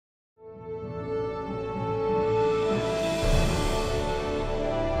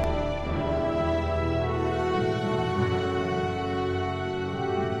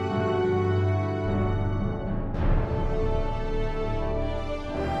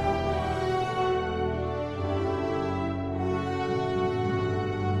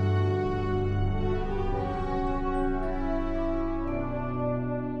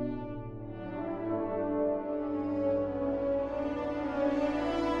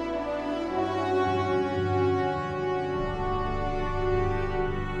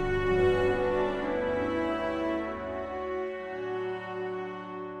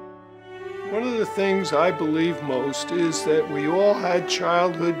the things I believe most is that we all had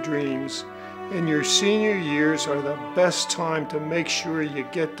childhood dreams, and your senior years are the best time to make sure you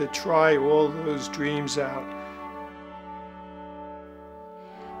get to try all those dreams out.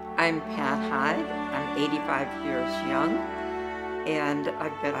 I'm Pat Hyde. I'm 85 years young, and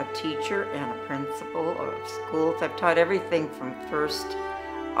I've been a teacher and a principal of schools. I've taught everything from first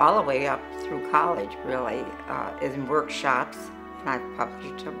all the way up through college, really, in workshops, and I've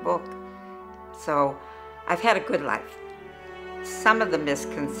published a book. So I've had a good life. Some of the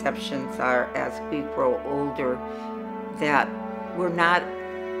misconceptions are, as we grow older, that we're not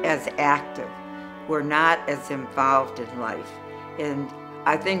as active, we're not as involved in life. And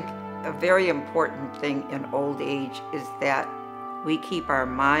I think a very important thing in old age is that we keep our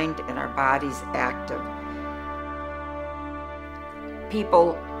mind and our bodies active.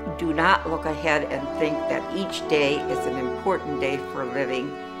 People do not look ahead and think that each day is an important day for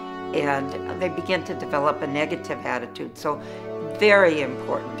living, and they begin to develop a negative attitude. So very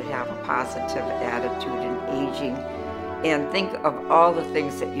important to have a positive attitude in aging and think of all the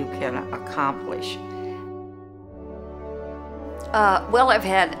things that you can accomplish. Well, I've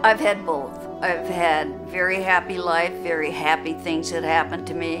had both. I've had very happy life, very happy things that happened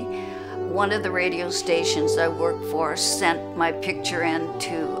to me. One of the radio stations I worked for sent my picture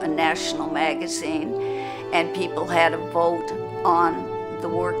into a national magazine, and people had a vote on the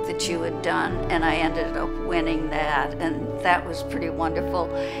work that you had done, and I ended up winning that, and that was pretty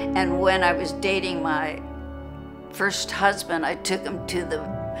wonderful. And when I was dating my first husband, I took him to the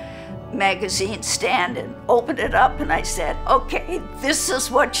magazine stand and opened it up, and I said, okay, this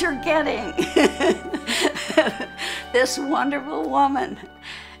is what you're getting. This wonderful woman.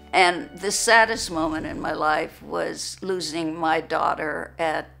 And the saddest moment in my life was losing my daughter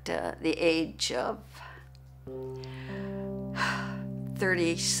at the age of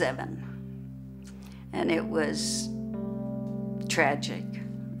 37. And it was tragic.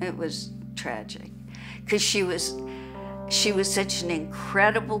 It was tragic. Because she was such an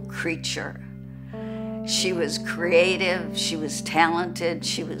incredible creature. She was creative, she was talented,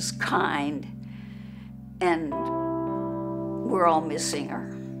 she was kind, and we're all missing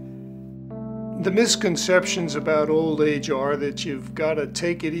her. The misconceptions about old age are that you've got to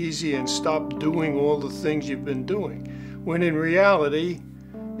take it easy and stop doing all the things you've been doing, when in reality,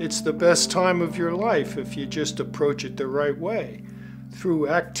 it's the best time of your life if you just approach it the right way, through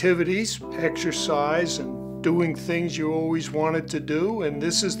activities, exercise, and doing things you always wanted to do, and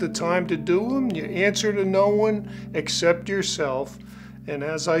this is the time to do them. You answer to no one except yourself, and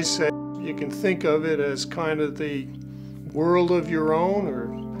as I said, you can think of it as kind of the world of your own, or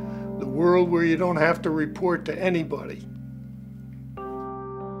the world where you don't have to report to anybody.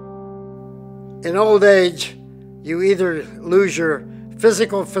 In old age, you either lose your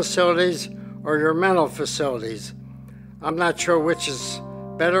physical facilities or your mental facilities. I'm not sure which is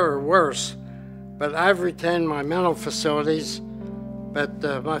better or worse, but I've retained my mental facilities, but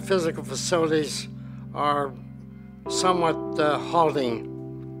my physical facilities are somewhat halting.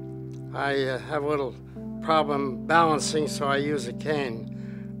 I have a little problem balancing, so I use a cane,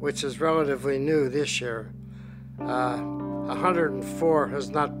 which is relatively new this year. 104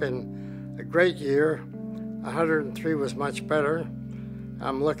 has not been a great year. 103 was much better.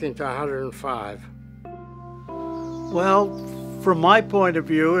 I'm looking to 105. Well, from my point of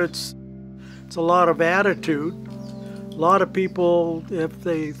view, it's a lot of attitude. A lot of people, if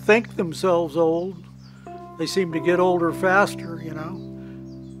they think themselves old, they seem to get older faster, you know.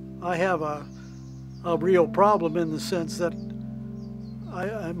 I have a real problem in the sense that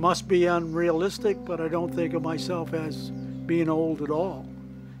I must be unrealistic, but I don't think of myself as being old at all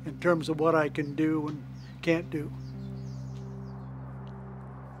in terms of what I can do and can't do.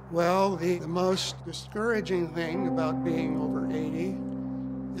 Well, the most discouraging thing about being over 80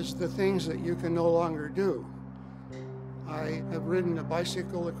 is the things that you can no longer do. I have ridden a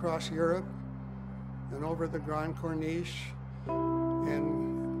bicycle across Europe and over the Grand Corniche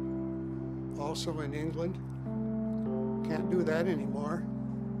and also in England. Can't do that anymore.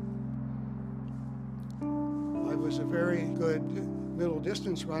 I was a very good middle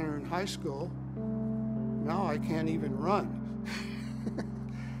distance runner in high school. Now I can't even run.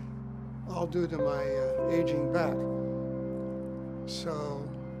 All due to my aging back. So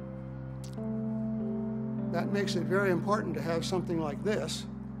that makes it very important to have something like this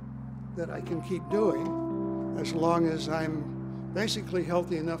that I can keep doing as long as I'm basically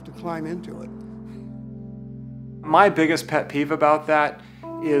healthy enough to climb into it. My biggest pet peeve about that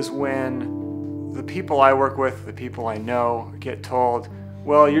is when the people I work with, the people I know, get told,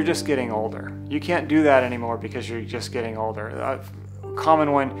 well, you're just getting older. You can't do that anymore because you're just getting older.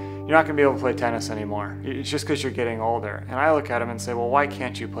 common one, you're not going to be able to play tennis anymore. It's just because you're getting older. And I look at them and say, well, why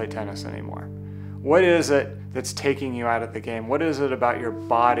can't you play tennis anymore? What is it that's taking you out of the game? What is it about your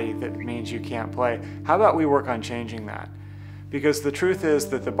body that means you can't play? How about we work on changing that? Because the truth is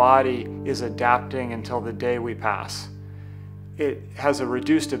that the body is adapting until the day we pass. It has a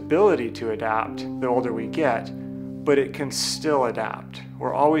reduced ability to adapt the older we get, but it can still adapt.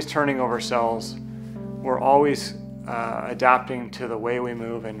 We're always turning over cells. We're always adapting to the way we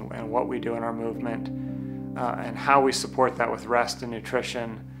move and what we do in our movement and how we support that with rest and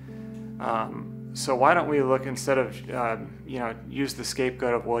nutrition. So why don't we look, instead of use the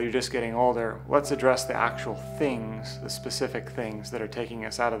scapegoat of, well, you're just getting older, let's address the actual things, the specific things that are taking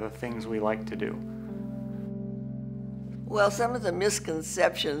us out of the things we like to do. Well, some of the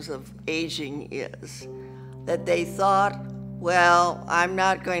misconceptions of aging is that they thought, well, I'm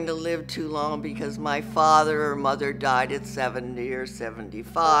not going to live too long because my father or mother died at 70 or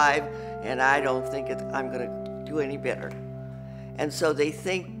 75, and I don't think I'm going to do any better. And so they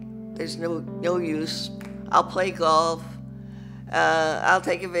think there's no use. I'll play golf. I'll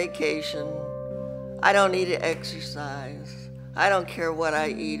take a vacation. I don't need to exercise. I don't care what I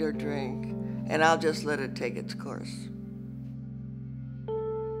eat or drink, and I'll just let it take its course.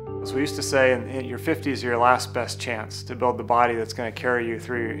 As we used to say, in your 50s are your last best chance to build the body that's going to carry you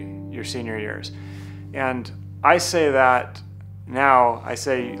through your senior years. And I say that now, I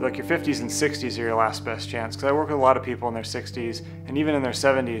say, look, your 50s and 60s are your last best chance, because I work with a lot of people in their 60s and even in their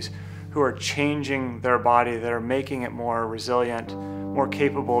 70s who are changing their body, that are making it more resilient, more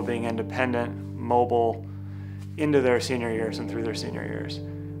capable of being independent, mobile, into their senior years and through their senior years.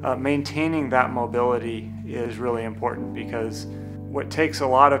 Maintaining that mobility is really important, because what takes a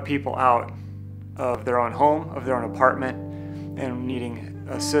lot of people out of their own home, of their own apartment, and needing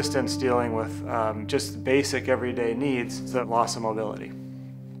assistance dealing with just basic everyday needs is the loss of mobility.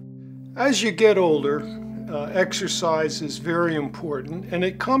 As you get older, exercise is very important, and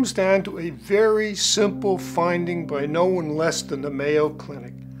it comes down to a very simple finding by no one less than the Mayo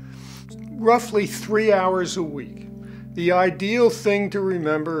Clinic. Roughly 3 hours a week. The ideal thing to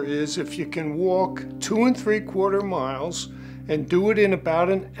remember is if you can walk 2 3/4 miles and do it in about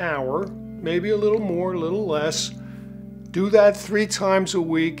an hour, maybe a little more, a little less, do that 3 times a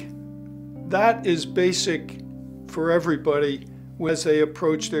week. That is basic for everybody as they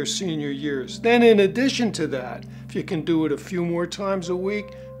approach their senior years. Then in addition to that, if you can do it a few more times a week,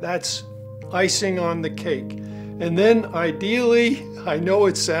 that's icing on the cake. And then ideally, I know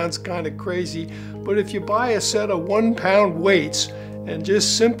it sounds kind of crazy, but if you buy a set of 1-pound weights and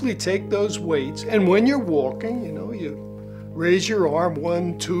just simply take those weights, and when you're walking, you raise your arm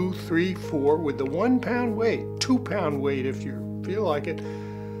 1, 2, 3, 4 with the 1-pound weight, 2-pound weight if you feel like it.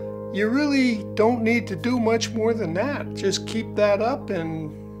 You really don't need to do much more than that. Just keep that up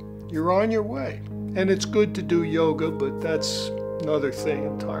and you're on your way. And it's good to do yoga, but that's another thing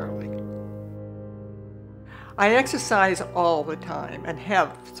entirely. I exercise all the time and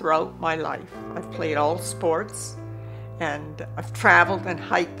have throughout my life. I've played all sports and I've traveled and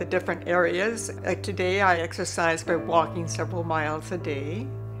hiked the different areas. Today I exercise by walking several miles a day.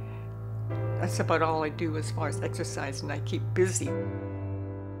 That's about all I do as far as exercise, and I keep busy.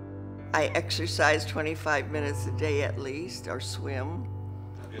 I exercise 25 minutes a day at least, or swim.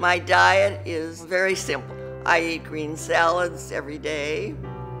 My diet is very simple. I eat green salads every day.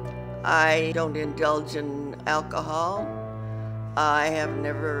 I don't indulge in alcohol. I have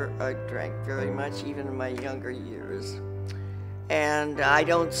never drank very much, even in my younger years. And I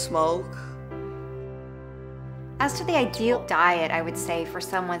don't smoke. As to the ideal diet, I would say for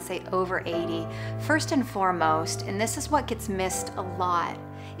someone, say, over 80, first and foremost, and this is what gets missed a lot,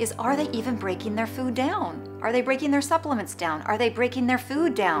 is are they even breaking their food down? Are they breaking their supplements down? Are they breaking their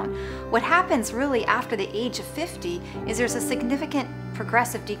food down? What happens really after the age of 50 is there's a significant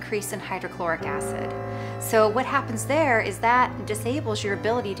progressive decrease in hydrochloric acid. So what happens there is that disables your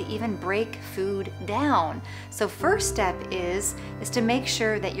ability to even break food down. So first step is to make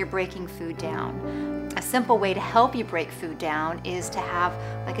sure that you're breaking food down. A simple way to help you break food down is to have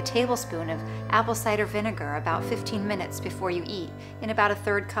like a tablespoon of apple cider vinegar about 15 minutes before you eat in about a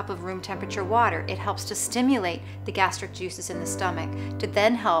 1/3 cup of room temperature water. It helps to stimulate the gastric juices in the stomach to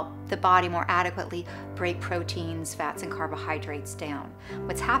then help the body more adequately break proteins, fats, and carbohydrates down.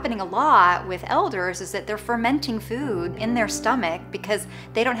 What's happening a lot with elders is that they're fermenting food in their stomach because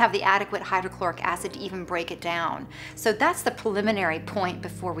they don't have the adequate hydrochloric acid to even break it down. So that's the preliminary point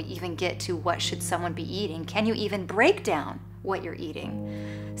before we even get to what should someone be eating. Can you even break down what you're eating?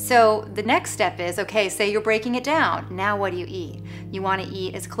 So the next step is, okay, say you're breaking it down. Now what do you eat? You want to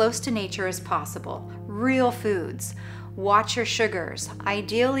eat as close to nature as possible. Real foods. Watch your sugars.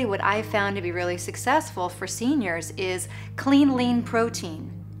 Ideally, what I've found to be really successful for seniors is clean, lean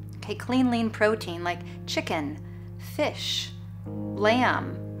protein. Okay, clean, lean protein like chicken, fish,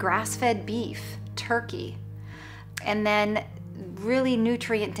 lamb, grass-fed beef, turkey, and then really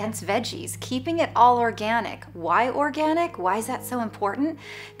nutrient-dense veggies, keeping it all organic. Why organic? Why is that so important?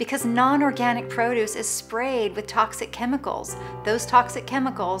 Because non-organic produce is sprayed with toxic chemicals. Those toxic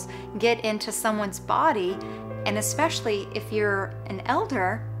chemicals get into someone's body, and especially if you're an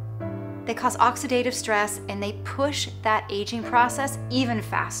elder, they cause oxidative stress and they push that aging process even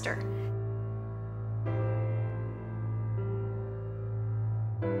faster.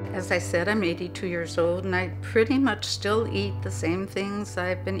 As I said, I'm 82 years old and I pretty much still eat the same things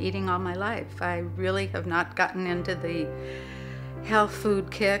I've been eating all my life. I really have not gotten into the health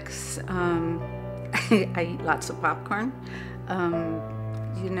food kicks. I eat lots of popcorn. I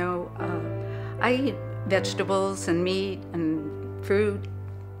eat vegetables and meat and fruit,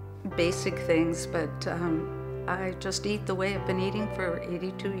 basic things, but I just eat the way I've been eating for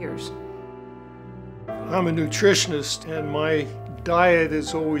 82 years. I'm a nutritionist, and my diet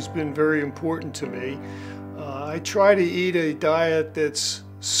has always been very important to me. I try to eat a diet that's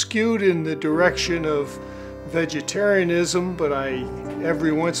skewed in the direction of vegetarianism, but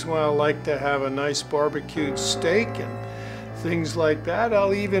every once in a while like to have a nice barbecued steak and things like that.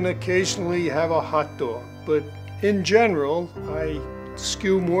 I'll even occasionally have a hot dog, but in general I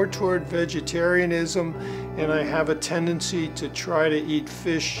skew more toward vegetarianism, and I have a tendency to try to eat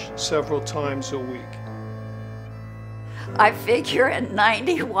fish several times a week. I figure at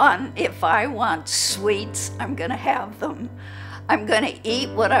 91, if I want sweets, I'm gonna have them. I'm gonna eat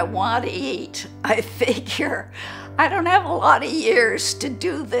what I want to eat. I figure I don't have a lot of years to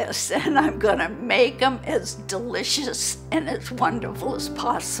do this, and I'm gonna make them as delicious and as wonderful as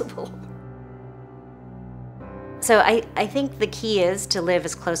possible. So I think the key is to live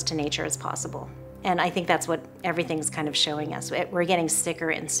as close to nature as possible. And I think that's what everything's kind of showing us. We're getting sicker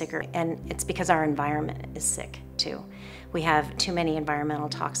and sicker, and it's because our environment is sick too. We have too many environmental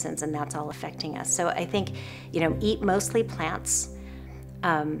toxins, and that's all affecting us. So I think, eat mostly plants,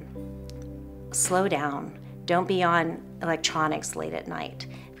 slow down, don't be on electronics late at night,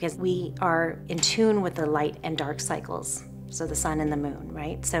 because we are in tune with the light and dark cycles, so the sun and the moon,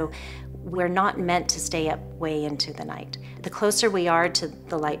 right? So we're not meant to stay up way into the night. The closer we are to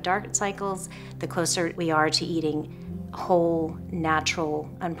the light-dark cycles, the closer we are to eating whole, natural,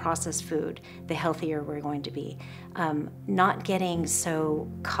 unprocessed food, the healthier we're going to be. Not getting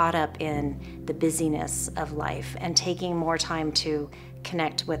so caught up in the busyness of life and taking more time to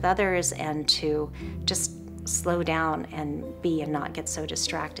connect with others and to just slow down and be and not get so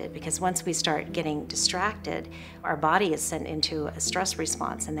distracted, because once we start getting distracted, our body is sent into a stress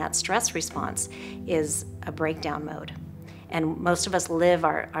response, and that stress response is a breakdown mode. And most of us live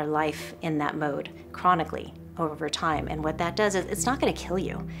our life in that mode chronically over time. And what that does is it's not going to kill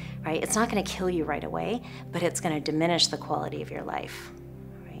you, right? It's not going to kill you right away, but it's going to diminish the quality of your life,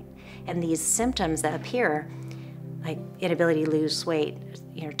 right? And these symptoms that appear, like inability to lose weight,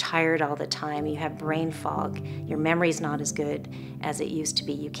 you're tired all the time, you have brain fog, your memory's not as good as it used to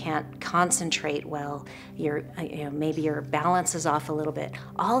be, you can't concentrate well, maybe your balance is off a little bit.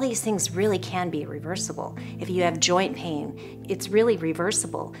 All these things really can be reversible. If you have joint pain, it's really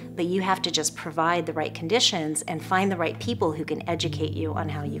reversible, but you have to just provide the right conditions and find the right people who can educate you on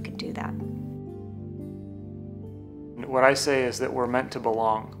how you can do that. What I say is that we're meant to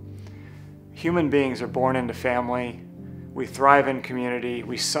belong. Human beings are born into family. We thrive in community.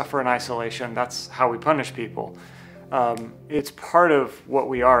 We suffer in isolation. That's how we punish people. It's part of what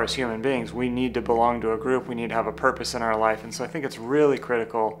we are as human beings. We need to belong to a group. We need to have a purpose in our life. And so I think it's really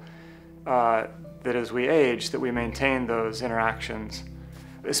critical that as we age, that we maintain those interactions,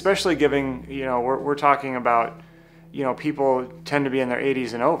 especially giving, we're talking about, people tend to be in their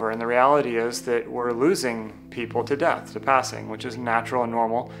 80s and over. And the reality is that we're losing people to death, to passing, which is natural and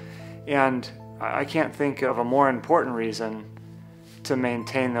normal. And I can't think of a more important reason to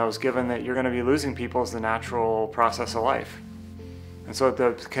maintain those, given that you're going to be losing people as the natural process of life. And so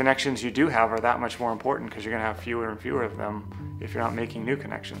the connections you do have are that much more important, because you're going to have fewer and fewer of them if you're not making new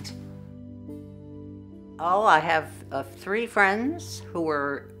connections. Oh, I have 3 friends who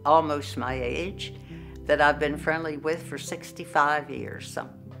were almost my age that I've been friendly with for 65 years.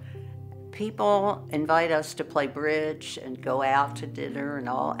 People invite us to play bridge and go out to dinner and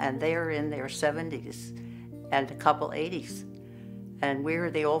all, and they're in their 70s and a couple 80s, and we're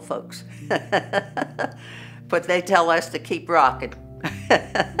the old folks. But they tell us to keep rocking.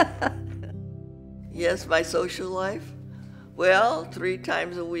 Yes, my social life? Well, 3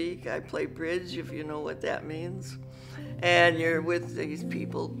 times a week I play bridge, if you know what that means. and you're with these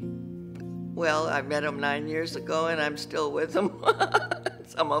people. Well, I met them 9 years ago, and I'm still with them.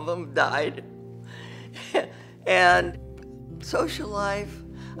 Some of them died. And social life,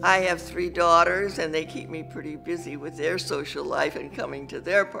 I have 3 daughters, and they keep me pretty busy with their social life and coming to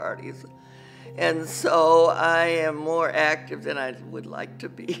their parties. And so I am more active than I would like to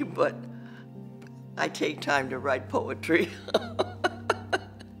be, but I take time to write poetry.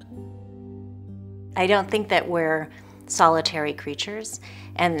 I don't think that we're solitary creatures.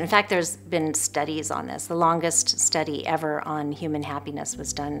 And in fact, there's been studies on this. The longest study ever on human happiness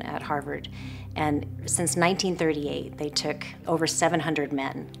was done at Harvard. And since 1938, they took over 700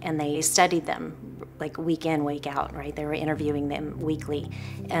 men and they studied them like week in, week out, right? They were interviewing them weekly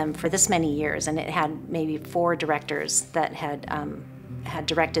for this many years. And it had maybe 4 directors that had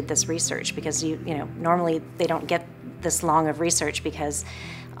directed this research, because you know, normally they don't get this long of research because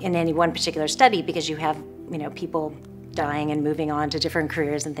in any one particular study, because you have, you know, people dying and moving on to different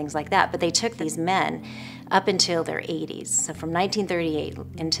careers and things like that. But they took these men up until their 80s, so from 1938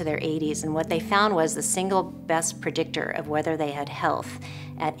 into their 80s, and what they found was the single best predictor of whether they had health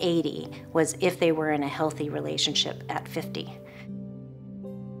at 80 was if they were in a healthy relationship at 50.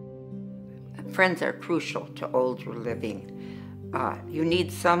 Friends are crucial to older living. You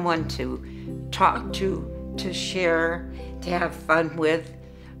need someone to talk to share, to have fun with.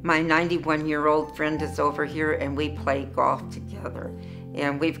 My 91-year-old friend is over here, and we play golf together.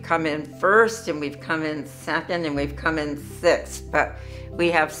 And we've come in first, and we've come in second, and we've come in sixth. But we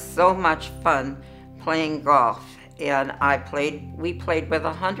have so much fun playing golf. And we played with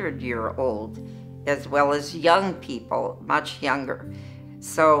a 100-year-old, as well as young people, much younger.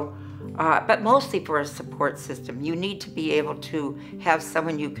 So, but mostly for a support system. You need to be able to have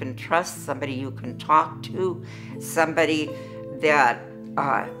someone you can trust, somebody you can talk to, somebody that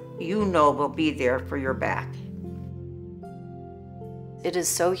you know will be there for your back. It is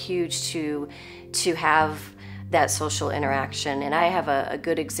so huge to have that social interaction, and I have a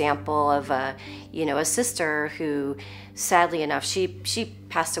good example of a sister who, sadly enough, she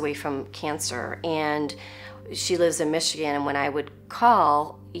passed away from cancer, and she lives in Michigan. And when I would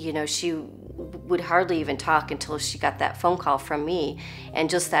call, she would hardly even talk until she got that phone call from me, and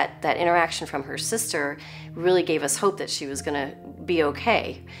just that interaction from her sister really gave us hope that she was going to be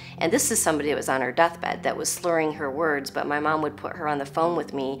okay. And this is somebody that was on her deathbed, that was slurring her words, but my mom would put her on the phone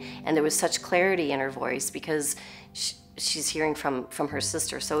with me, and there was such clarity in her voice because she's hearing from her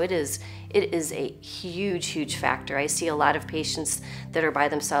sister. So it is a huge factor. I see a lot of patients that are by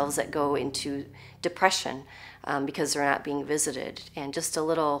themselves that go into depression because they're not being visited, and just a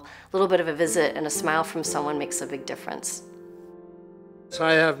little bit of a visit and a smile from someone makes a big difference. So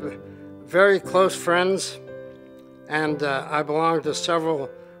I have very close friends, and I belong to several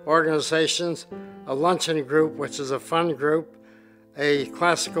organizations: a luncheon group, which is a fun group, a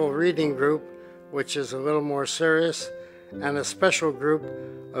classical reading group, which is a little more serious, and a special group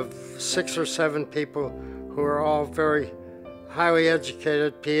of 6 or 7 people who are all very highly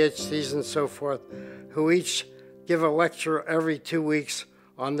educated, PhDs and so forth, who each give a lecture every 2 weeks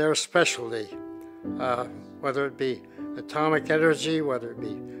on their specialty, whether it be atomic energy, whether it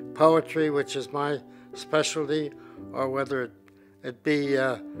be poetry, which is my specialty, or whether it be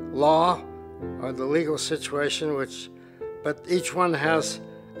law or the legal situation, but each one has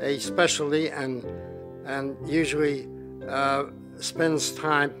a specialty and usually spends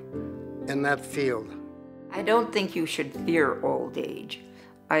time in that field. I don't think you should fear old age.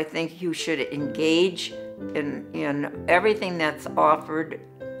 I think you should engage in everything that's offered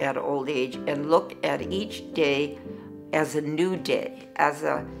at old age and look at each day as a new day, as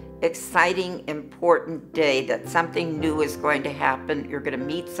a exciting, important day, that something new is going to happen. You're going to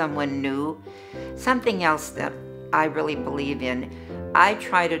meet someone new. Something else that I really believe in, I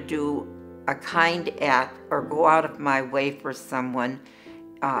try to do a kind act or go out of my way for someone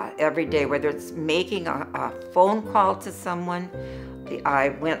every day, whether it's making a phone call to someone. I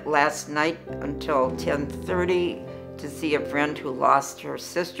went last night until 10:30 to see a friend who lost her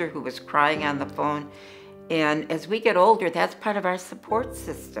sister, who was crying on the phone. And as we get older, that's part of our support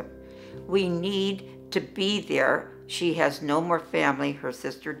system. We need to be there. She has no more family. Her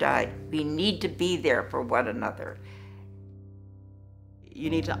sister died. We need to be there for one another. You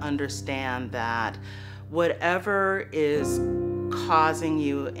need to understand that whatever is causing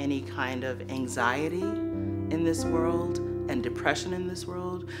you any kind of anxiety in this world and depression in this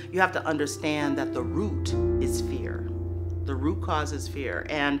world, you have to understand that the root is fear. The root cause is fear.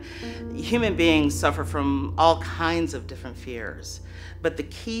 And human beings suffer from all kinds of different fears. But the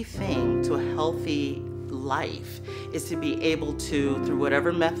key thing to a healthy life is to be able to, through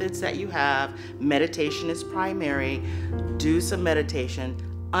whatever methods that you have, meditation is primary, do some meditation,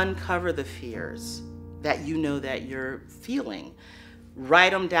 uncover the fears that you know that you're feeling.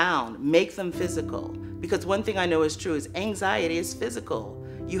 Write them down, make them physical. Because one thing I know is true is anxiety is physical.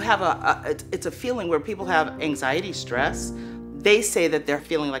 You have it's a feeling where people have anxiety, stress. They say that they're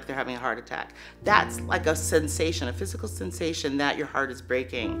feeling like they're having a heart attack. That's like a sensation, a physical sensation that your heart is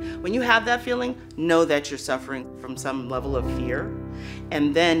breaking. When you have that feeling, know that you're suffering from some level of fear.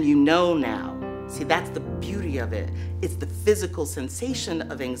 And then you know now. See, that's the beauty of it. It's the physical sensation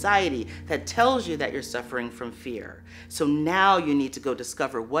of anxiety that tells you that you're suffering from fear. So now you need to go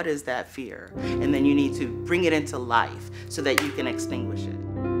discover what is that fear. And then you need to bring it into life so that you can extinguish it.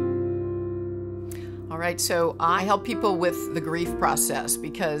 All right, so I help people with the grief process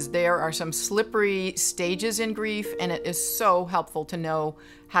because there are some slippery stages in grief, and it is so helpful to know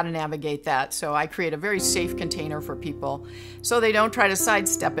how to navigate that. So I create a very safe container for people so they don't try to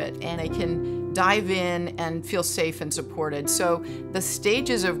sidestep it and they can dive in and feel safe and supported. So the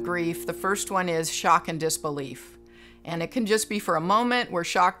stages of grief, the first one is shock and disbelief. And it can just be for a moment, we're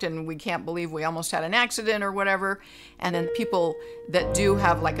shocked and we can't believe we almost had an accident or whatever. And then people that do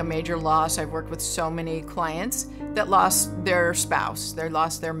have like a major loss, I've worked with so many clients that lost their spouse, they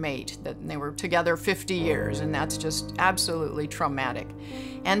lost their mate, that they were together 50 years, and that's just absolutely traumatic.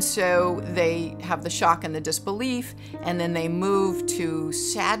 And so they have the shock and the disbelief, and then they move to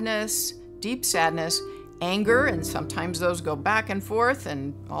sadness, deep sadness, anger, and sometimes those go back and forth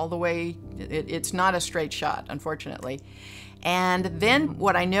and all the way, it's not a straight shot, unfortunately. And then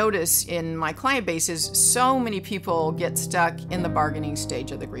what I notice in my client base is so many people get stuck in the bargaining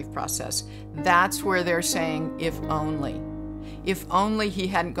stage of the grief process. That's where they're saying, if only he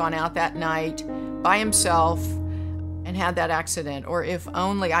hadn't gone out that night by himself and had that accident, or if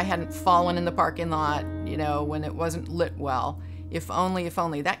only I hadn't fallen in the parking lot, you know, when it wasn't lit well. If only,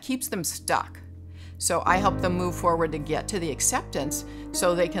 that keeps them stuck. So I help them move forward to get to the acceptance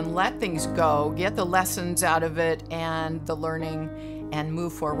so they can let things go, get the lessons out of it and the learning, and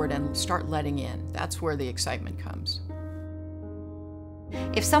move forward and start letting in. That's where the excitement comes.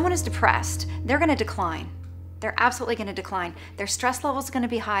 If someone is depressed, they're going to decline. They're absolutely going to decline. Their stress level is going to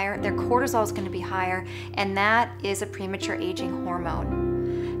be higher, their cortisol is going to be higher, and that is a premature aging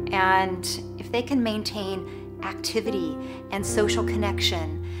hormone. And if they can maintain activity and social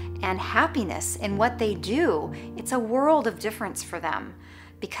connection and happiness in what they do, it's a world of difference for them,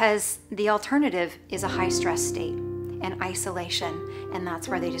 because the alternative is a high stress state and isolation, and that's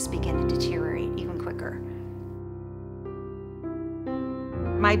where they just begin to deteriorate even quicker.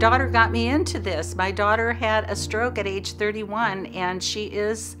 My daughter got me into this. My daughter had a stroke at age 31 and she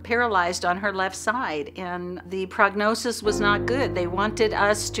is paralyzed on her left side, and the prognosis was not good. They wanted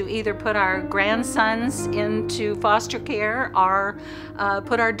us to either put our grandsons into foster care or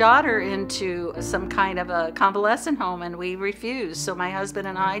put our daughter into some kind of a convalescent home, and we refused. So my husband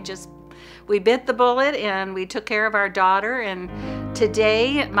and I we bit the bullet and we took care of our daughter, and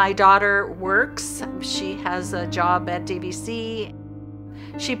today my daughter works. She has a job at DVC.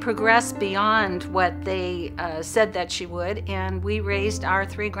 She progressed beyond what they said that she would, and we raised our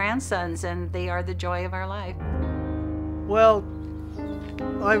 3 grandsons, and they are the joy of our life. Well,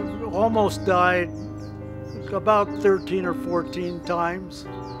 I almost died about 13 or 14 times.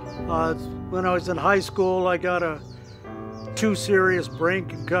 When I was in high school, I got 2 serious brain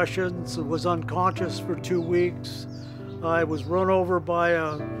concussions, was unconscious for 2 weeks. I was run over by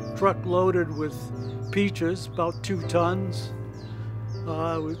a truck loaded with peaches, about 2 tons.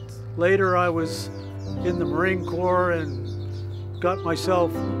 Later I was in the Marine Corps and got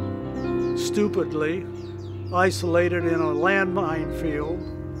myself stupidly isolated in a landmine field.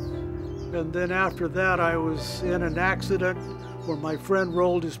 And then after that I was in an accident where my friend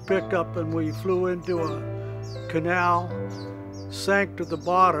rolled his pickup and we flew into a canal, sank to the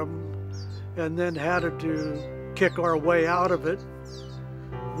bottom, and then had to kick our way out of it.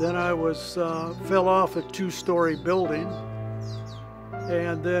 Then I fell off a 2-story building.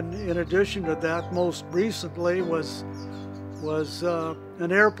 And then in addition to that, most recently was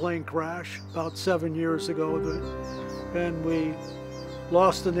an airplane crash about 7 years ago. And we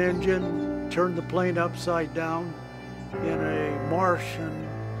lost an engine, turned the plane upside down in a marsh,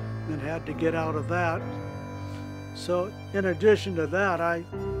 and had to get out of that. So in addition to that,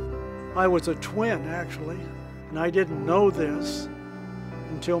 I was a twin, actually, and I didn't know this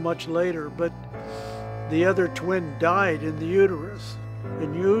until much later, but the other twin died in the uterus.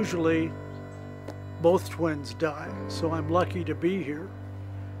 And usually both twins die, so I'm lucky to be here.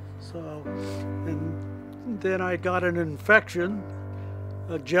 So, and then I got an infection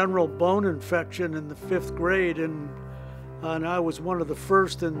a general bone infection in the 5th grade, and I was one of the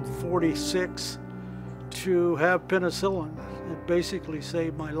first in 46 to have penicillin. It basically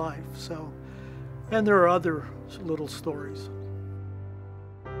saved my life. So, and there are other little stories.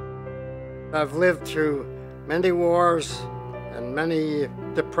 I've lived through many wars and many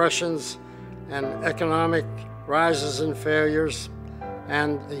depressions and economic rises and failures.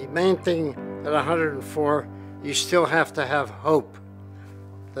 And the main thing at 104, you still have to have hope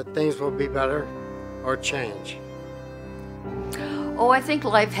that things will be better or change. Oh, I think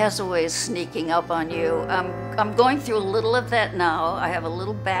life has a way of sneaking up on you. I'm going through a little of that now. I have a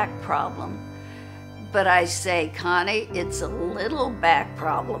little back problem. But I say, Connie, it's a little back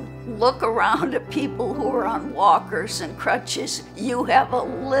problem. Look around at people who are on walkers and crutches. You have a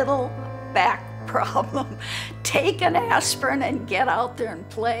little back problem. Take an aspirin and get out there and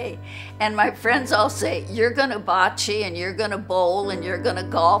play. And my friends all say, you're gonna bocce and you're gonna bowl and you're gonna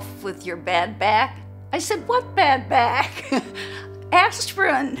golf with your bad back. I said, what bad back?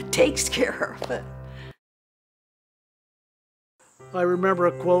 Aspirin takes care of it. I remember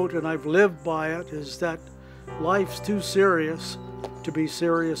a quote, and I've lived by it, is that life's too serious to be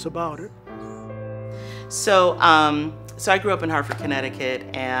serious about it. So I grew up in Hartford, Connecticut,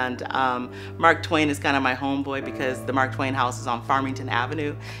 and Mark Twain is kind of my homeboy because the Mark Twain house is on Farmington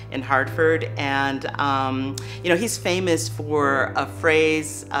Avenue in Hartford. And, you know, he's famous for a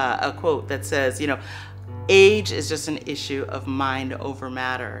phrase, a quote that says, you know, age is just an issue of mind over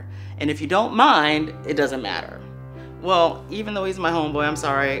matter. And if you don't mind, it doesn't matter. Well, even though he's my homeboy, I'm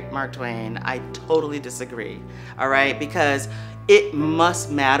sorry, Mark Twain, I totally disagree, all right? Because it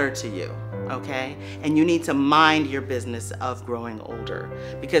must matter to you, okay? And you need to mind your business of growing older,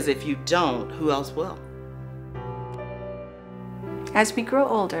 because if you don't, who else will? As we grow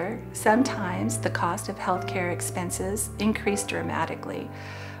older, sometimes the cost of healthcare expenses increase dramatically,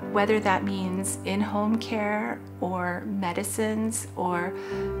 whether that means in-home care or medicines or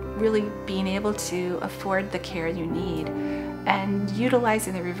really being able to afford the care you need. And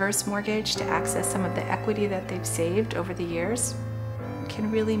utilizing the reverse mortgage to access some of the equity that they've saved over the years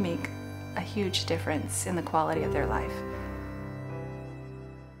can really make a huge difference in the quality of their life.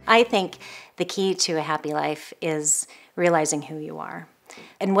 I think the key to a happy life is realizing who you are.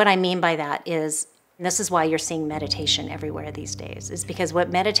 And what I mean by that is, and this is why you're seeing meditation everywhere these days, is because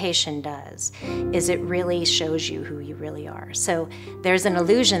what meditation does is it really shows you who you really are. So there's an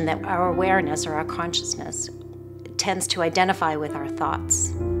illusion that our awareness or our consciousness tends to identify with our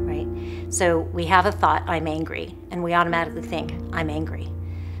thoughts, right? So we have a thought, I'm angry, and we automatically think, I'm angry.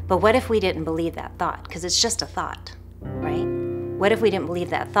 But what if we didn't believe that thought? Because it's just a thought, right? What if we didn't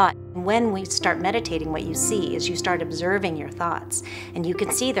believe that thought? When we start meditating, what you see is you start observing your thoughts, and you can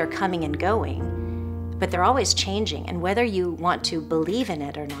see they're coming and going, but they're always changing, and whether you want to believe in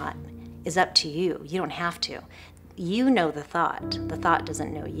it or not is up to you. You don't have to. You know the thought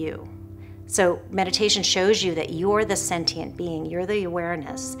doesn't know you. So meditation shows you that you're the sentient being, you're the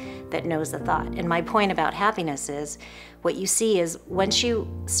awareness that knows the thought. And my point about happiness is, what you see is once you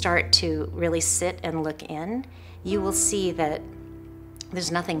start to really sit and look in, you will see that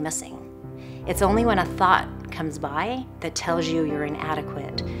there's nothing missing. It's only when a thought comes by that tells you you're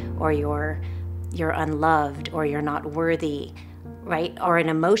inadequate, or you're unloved, or you're not worthy, right? Or an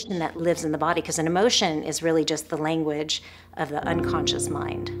emotion that lives in the body, because an emotion is really just the language of the unconscious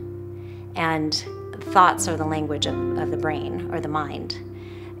mind. And thoughts are the language of the brain or the mind.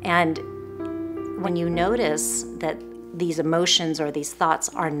 And when you notice that these emotions or these thoughts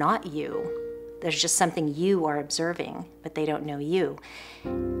are not you, there's just something you are observing, but they don't know you,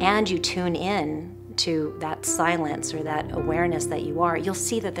 and you tune in to that silence or that awareness that you are, you'll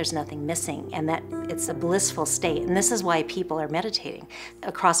see that there's nothing missing and that it's a blissful state. And this is why people are meditating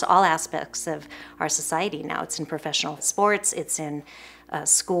across all aspects of our society now. It's in professional sports, it's in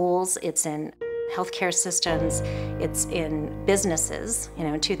schools, it's in healthcare systems, it's in businesses. You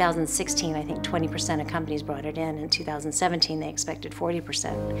know, in 2016, I think 20% of companies brought it in. In 2017, they expected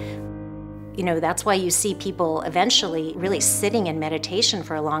 40%. You know, that's why you see people eventually really sitting in meditation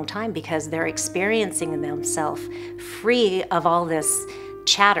for a long time, because they're experiencing themselves free of all this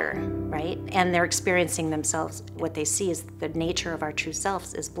chatter, right? And they're experiencing themselves, what they see is the nature of our true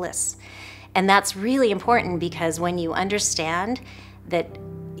selves is bliss. And that's really important, because when you understand that,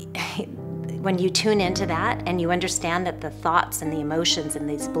 when you tune into that and you understand that the thoughts and the emotions and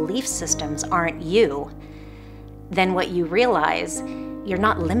these belief systems aren't you, then what you realize, you're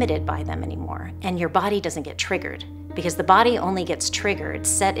not limited by them anymore, and your body doesn't get triggered, because the body only gets triggered,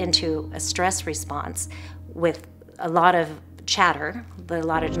 set into a stress response with a lot of chatter, a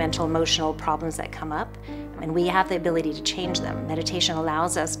lot of mental, emotional problems that come up, and we have the ability to change them. Meditation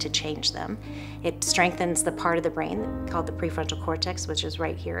allows us to change them. It strengthens the part of the brain called the prefrontal cortex, which is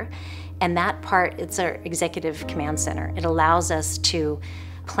right here. And that part, it's our executive command center. It allows us to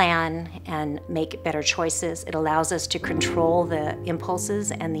plan and make better choices. It allows us to control the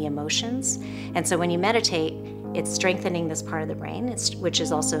impulses and the emotions. And so when you meditate, it's strengthening this part of the brain, which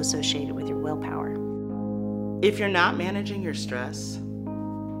is also associated with your willpower. If you're not managing your stress,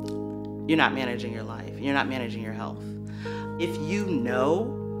 you're not managing your life. You're not managing your health. If you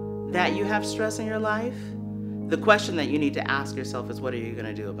know that you have stress in your life, the question that you need to ask yourself is, what are you going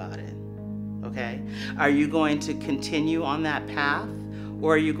to do about it? Okay? Are you going to continue on that path,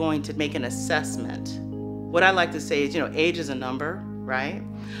 or are you going to make an assessment? What I like to say is, age is a number, right?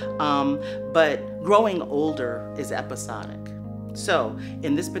 But growing older is episodic. So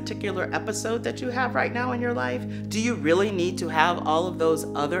in this particular episode that you have right now in your life, do you really need to have all of those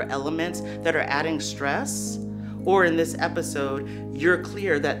other elements that are adding stress? Or in this episode, you're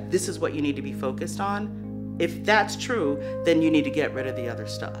clear that this is what you need to be focused on? If that's true, then you need to get rid of the other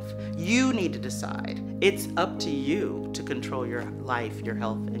stuff. You need to decide. It's up to you to control your life, your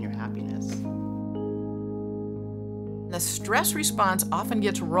health, and your happiness. The stress response often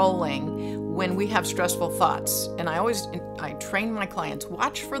gets rolling when we have stressful thoughts. And I train my clients,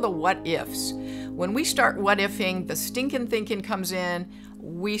 watch for the what ifs. When we start what ifing, the stinking thinking comes in,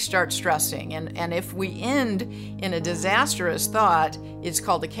 we start stressing. And if we end in a disastrous thought, it's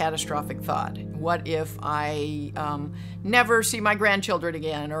called a catastrophic thought. What if I never see my grandchildren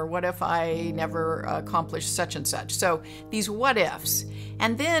again? Or what if I never accomplish such and such? So these what ifs.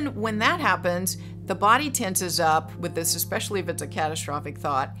 And then when that happens, the body tenses up with this, especially if it's a catastrophic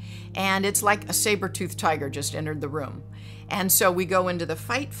thought, and it's like a saber-toothed tiger just entered the room. And so we go into the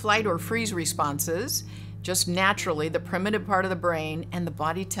fight, flight, or freeze responses, just naturally, the primitive part of the brain, and the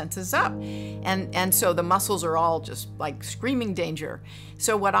body tenses up. And so the muscles are all just like screaming danger.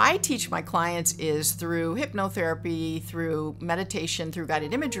 So what I teach my clients is through hypnotherapy, through meditation, through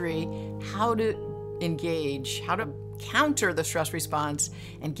guided imagery, how to engage, how to counter the stress response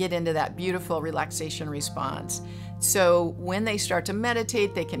and get into that beautiful relaxation response. So when they start to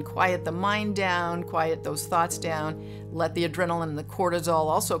meditate, they can quiet the mind down, quiet those thoughts down, let the adrenaline and the cortisol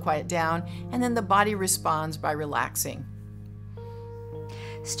also quiet down, and then the body responds by relaxing.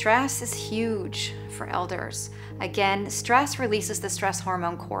 Stress is huge for elders. Again, stress releases the stress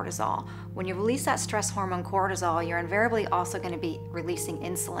hormone cortisol. When you release that stress hormone cortisol, you're invariably also going to be releasing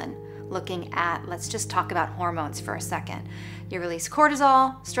insulin. Looking at, let's just talk about hormones for a second. You release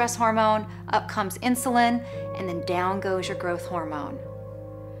cortisol, stress hormone, up comes insulin, and then down goes your growth hormone.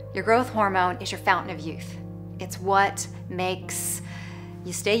 Your growth hormone is your fountain of youth. It's what makes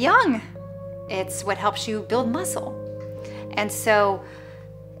you stay young. It's what helps you build muscle. And so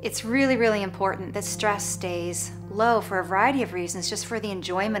it's really, really important that stress stays low for a variety of reasons, just for the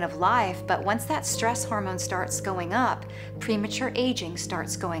enjoyment of life. But once that stress hormone starts going up, premature aging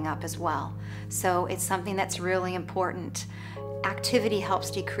starts going up as well. So it's something that's really important. Activity helps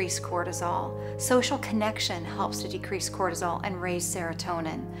decrease cortisol. Social connection helps to decrease cortisol and raise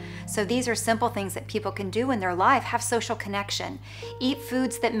serotonin. So these are simple things that people can do in their life. Have social connection. Eat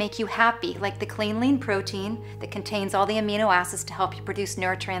foods that make you happy, like the clean, lean protein that contains all the amino acids to help you produce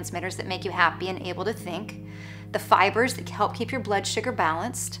neurotransmitters that make you happy and able to think. The fibers that help keep your blood sugar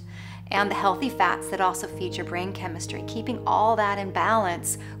balanced, and the healthy fats that also feed your brain chemistry. Keeping all that in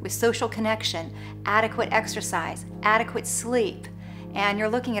balance with social connection, adequate exercise, adequate sleep, and you're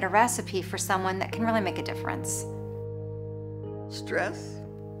looking at a recipe for someone that can really make a difference. Stress?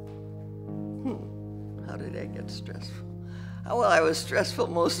 How did I get stressful? Well, I was stressful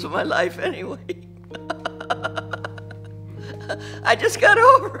most of my life anyway. I just got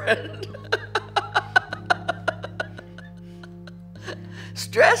over it.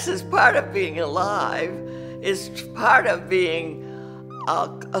 Stress is part of being alive. It's part of being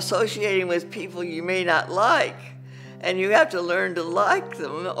associating with people you may not like. And you have to learn to like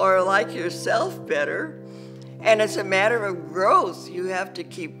them or like yourself better. And it's a matter of growth. You have to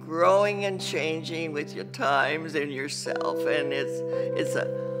keep growing and changing with your times and yourself. And it's a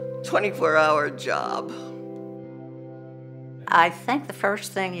 24-hour job. I think the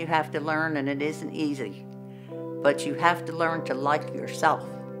first thing you have to learn, and it isn't easy, but you have to learn to like yourself.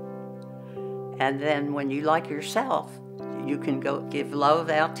 And then when you like yourself, you can go give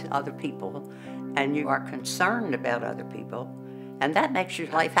love out to other people, and you are concerned about other people, and that makes your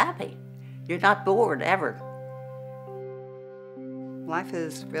life happy. You're not bored ever. Life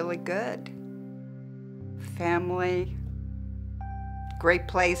is really good. Family, great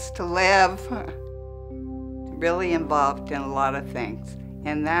place to live. Really involved in a lot of things,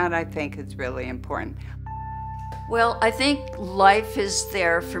 and that I think is really important. Well, I think life is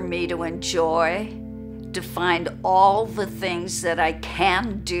there for me to enjoy, to find all the things that I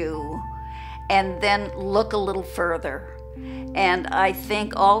can do, and then look a little further. And I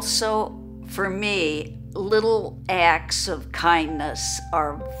think also, for me, little acts of kindness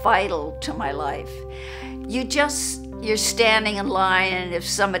are vital to my life. You're standing in line, and if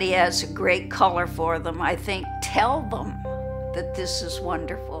somebody has a great color for them, I think, tell them that this is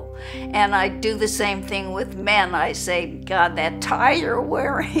wonderful. And I do the same thing with men. I say, God, that tie you're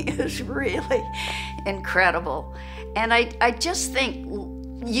wearing is really incredible. And I just think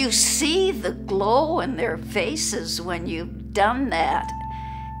you see the glow in their faces when you've done that.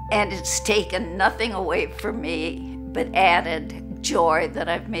 And it's taken nothing away from me, but added joy that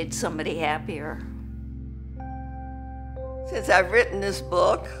I've made somebody happier. Since I've written this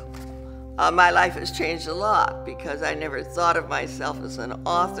book, my life has changed a lot because I never thought of myself as an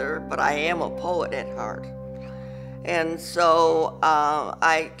author, but I am a poet at heart. And so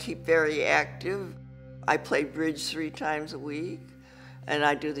I keep very active. I play bridge 3 times a week, and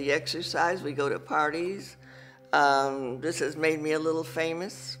I do the exercise. We go to parties. This has made me a little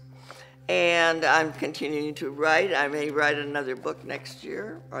famous. And I'm continuing to write. I may write another book next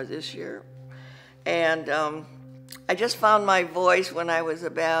year or this year. And I just found my voice when I was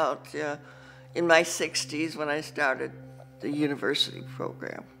about in my 60s when I started the university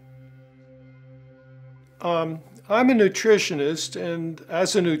program. I'm a nutritionist, and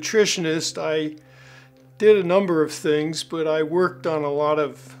as a nutritionist, I did a number of things, but I worked on a lot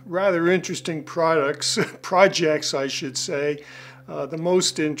of rather interesting projects, I should say. The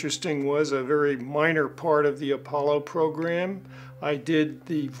most interesting was a very minor part of the Apollo program. I did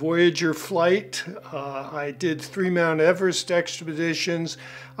the Voyager flight. I did 3 Mount Everest expeditions.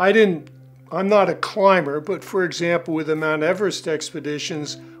 I'm not a climber, but for example, with the Mount Everest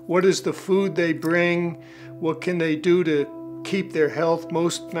expeditions, what is the food they bring? What can they do to keep their health?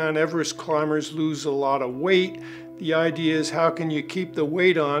 Most Mount Everest climbers lose a lot of weight. The idea is, how can you keep the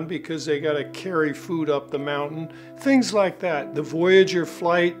weight on because they got to carry food up the mountain? Things like that. The Voyager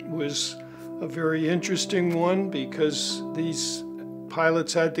flight was a very interesting one because these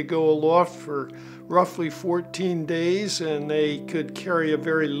pilots had to go aloft for roughly 14 days, and they could carry a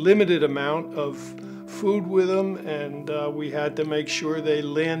very limited amount of food with them, and we had to make sure they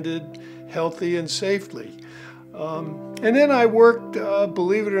landed healthy and safely. And then I worked,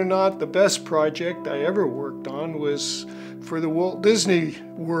 believe it or not, the best project I ever worked on was for the Walt Disney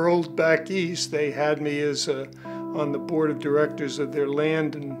World back east. They had me as on the board of directors of their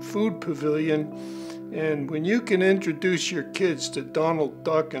land and food pavilion. And when you can introduce your kids to Donald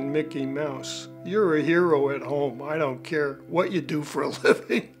Duck and Mickey Mouse, you're a hero at home. I don't care what you do for a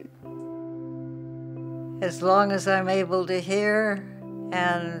living. As long as I'm able to hear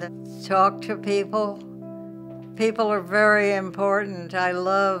and talk to people, people are very important. I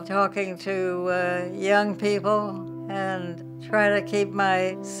love talking to young people and try to keep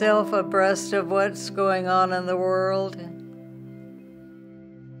myself abreast of what's going on in the world.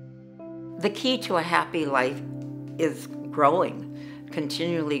 The key to a happy life is growing,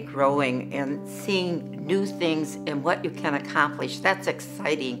 continually growing and seeing new things and what you can accomplish. That's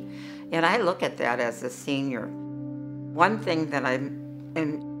exciting. And I look at that as a senior. One thing that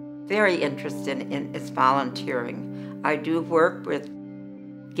I'm very interested in is volunteering. I do work with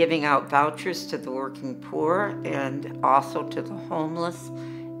giving out vouchers to the working poor and also to the homeless,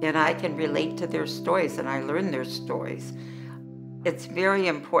 and I can relate to their stories and I learn their stories. It's very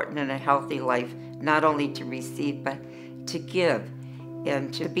important in a healthy life not only to receive but to give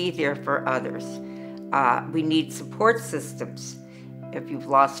and to be there for others. We need support systems. If you've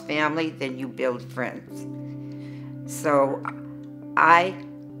lost family, then you build friends. So I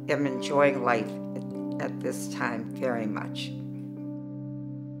am enjoying life at this time very much.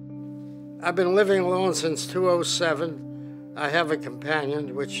 I've been living alone since 2007. I have a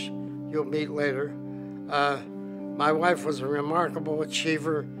companion, which you'll meet later. My wife was a remarkable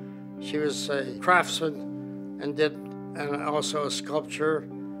achiever. She was a craftsman and also a sculptor,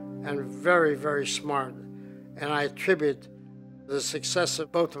 and very, very smart. And I attribute the success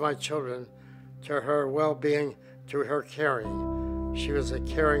of both of my children to her well-being, to her caring. She was a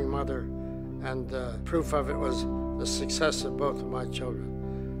caring mother, and proof of it was the success of both of my children.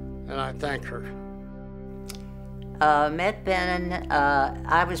 And I thank her. Met Ben,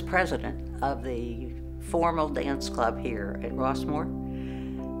 I was president of the formal dance club here at Rossmore,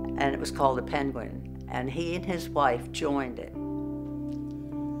 and it was called the Penguin, and he and his wife joined it.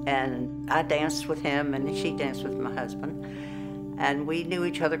 And I danced with him, and she danced with my husband, and we knew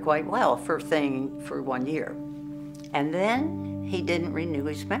each other quite well for 1 year. And then he didn't renew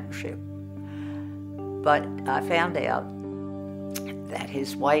his membership. But I found out that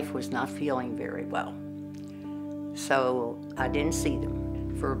his wife was not feeling very well. So I didn't see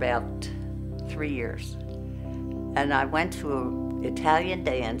them for about 3 years. And I went to an Italian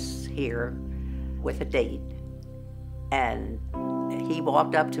dance here with a date. And he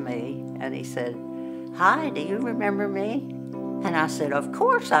walked up to me and he said, "Hi, do you remember me?" And I said, "Of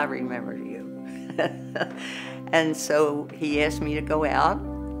course I remember you." And so he asked me to go out,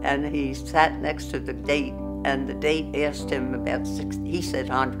 and he sat next to the date, and the date asked him about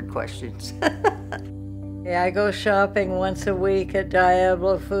 100 questions. Yeah, I go shopping once a week at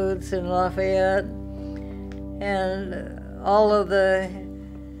Diablo Foods in Lafayette, and all of the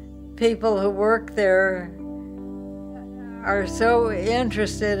people who work there are so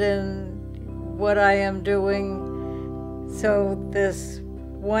interested in what I am doing. So this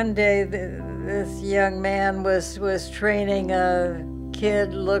one day, this young man was training a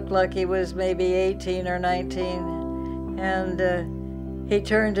kid, looked like he was maybe 18 or 19, and he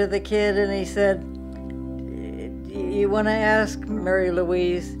turned to the kid and he said, "You want to ask Mary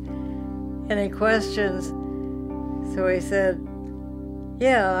Louise any questions?" So he said,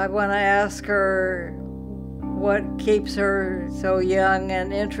 "Yeah, I want to ask her what keeps her so young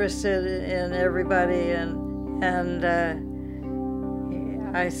and interested in everybody." And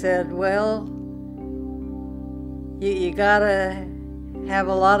I said, "Well, you gotta have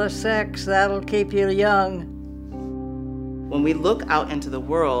a lot of sex. That'll keep you young." When we look out into the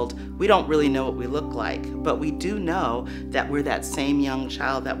world, we don't really know what we look like, but we do know that we're that same young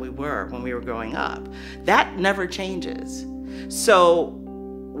child that we were when we were growing up. That never changes. So,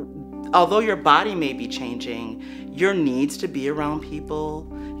 although your body may be changing, your needs to be around people,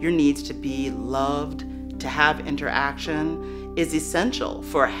 your needs to be loved, to have interaction is essential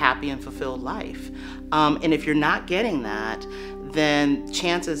for a happy and fulfilled life. And if you're not getting that, then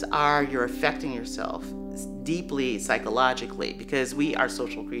chances are you're affecting yourself deeply psychologically, because we are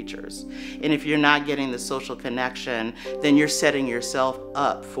social creatures. And if you're not getting the social connection, then you're setting yourself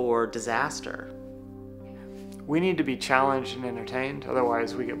up for disaster. We need to be challenged and entertained,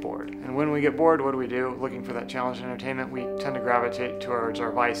 otherwise we get bored. And when we get bored, what do? Looking for that challenge and entertainment, we tend to gravitate towards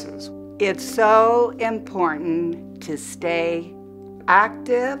our vices. It's so important to stay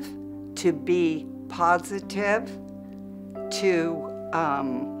active, to be positive, to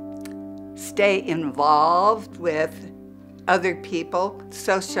stay involved with other people.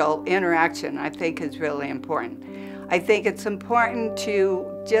 Social interaction, I think, is really important. I think it's important to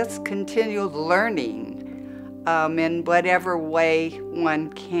just continue learning in whatever way one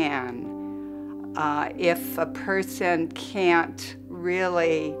can. If a person can't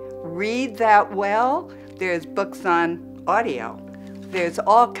really read that well, there's books on audio. There's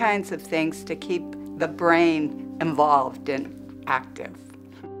all kinds of things to keep the brain involved and active.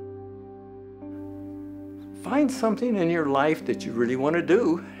 Find something in your life that you really want to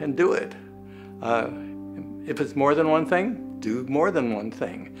do and do it. If it's more than one thing, do more than one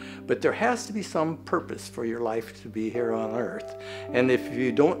thing. But there has to be some purpose for your life to be here on earth. And if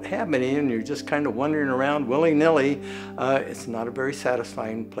you don't have any and you're just kind of wandering around willy-nilly, it's not a very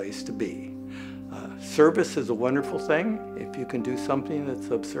satisfying place to be. Service is a wonderful thing. If you can do something that's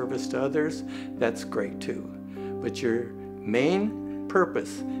of service to others, that's great too. But your main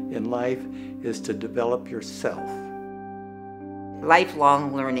purpose in life is to develop yourself.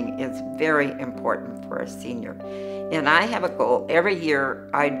 Lifelong learning is very important for a senior. And I have a goal. Every year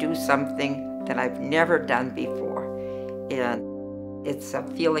I do something that I've never done before. And it's a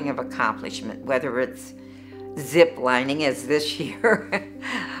feeling of accomplishment, whether it's zip lining as this year,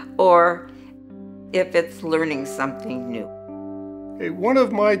 or if it's learning something new. Hey, one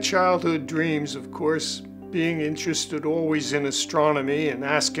of my childhood dreams, of course, being interested always in astronomy and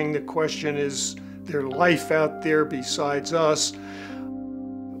asking the question, is there life out there besides us?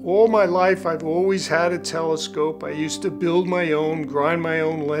 All my life I've always had a telescope. I used to build my own, grind my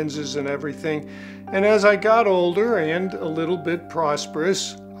own lenses and everything. And as I got older and a little bit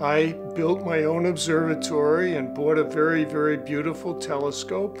prosperous, I built my own observatory and bought a very, very beautiful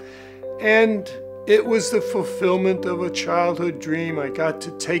telescope. And it was the fulfillment of a childhood dream. I got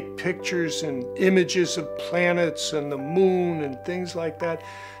to take pictures and images of planets and the moon and things like that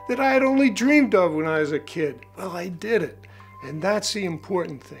that I had only dreamed of when I was a kid. Well, I did it. And that's the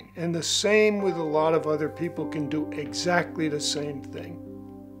important thing. And the same with a lot of other people can do exactly the same thing.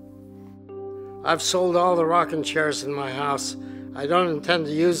 I've sold all the rocking chairs in my house. I don't intend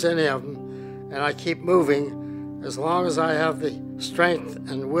to use any of them, and I keep moving. As long as I have the strength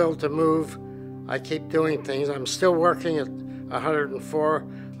and will to move, I keep doing things. I'm still working at 104.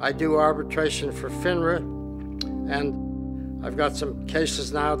 I do arbitration for FINRA, and I've got some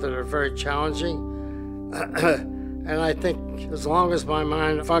cases now that are very challenging. And I think as long as my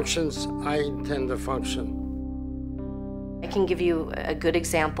mind functions, I intend to function. I can give you a good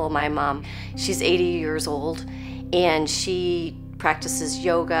example. My mom, she's 80 years old, and she practices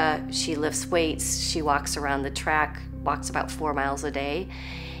yoga, she lifts weights, she walks around the track, walks about 4 miles a day.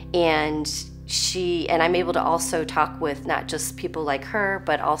 And I'm able to also talk with not just people like her,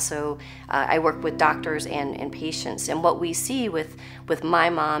 but also I work with doctors and patients. And what we see with my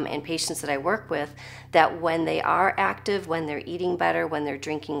mom and patients that I work with, that when they are active, when they're eating better, when they're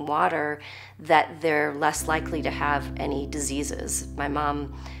drinking water, that they're less likely to have any diseases. My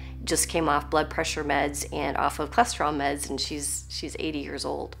mom just came off blood pressure meds and off of cholesterol meds, and she's 80 years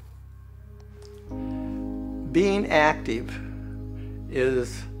old. Being active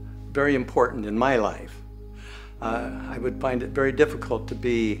is very important in my life. I would find it very difficult to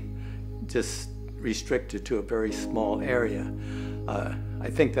be just restricted to a very small area. I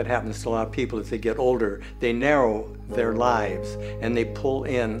think that happens to a lot of people as they get older. They narrow their lives and they pull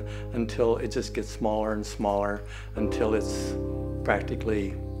in until it just gets smaller and smaller until it's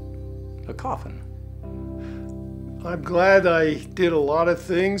practically a coffin. I'm glad I did a lot of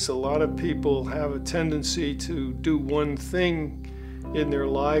things. A lot of people have a tendency to do one thing in their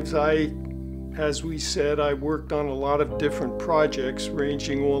lives. As we said, I worked on a lot of different projects,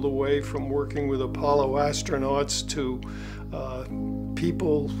 ranging all the way from working with Apollo astronauts to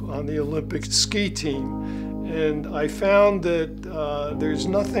people on the Olympic ski team. And I found that there's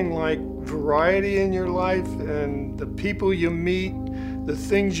nothing like variety in your life, and the people you meet, the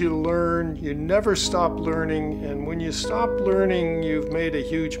things you learn, you never stop learning, and when you stop learning, you've made a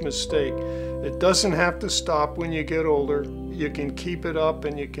huge mistake. It doesn't have to stop when you get older. You can keep it up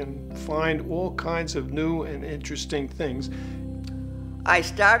and you can find all kinds of new and interesting things. I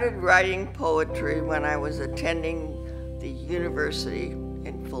started writing poetry when I was attending the university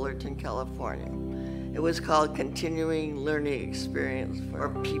in Fullerton, California. It was called Continuing Learning Experience for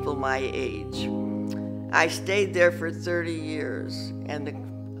people my age. I stayed there for 30 years, and the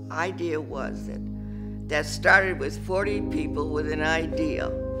idea was that started with 40 people with an idea,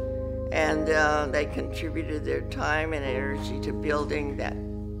 and they contributed their time and energy to building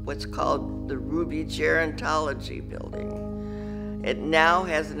what's called the Ruby Gerontology building. It now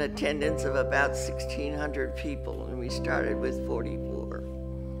has an attendance of about 1,600 people, and we started with 44.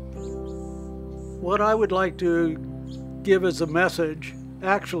 What I would like to give as a message,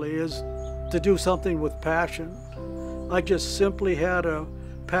 actually, is to do something with passion. I just simply had a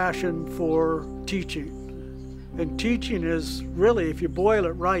passion for teaching. And teaching is really, if you boil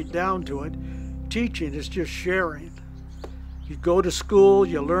it right down to it, teaching is just sharing. You go to school,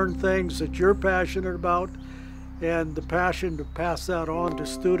 you learn things that you're passionate about, and the passion to pass that on to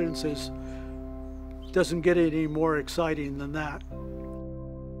students doesn't get any more exciting than that.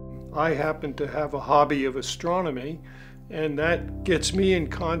 I happen to have a hobby of astronomy, and that gets me in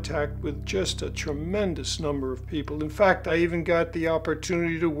contact with just a tremendous number of people. In fact, I even got the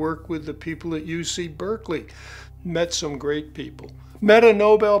opportunity to work with the people at UC Berkeley. Met some great people. Met a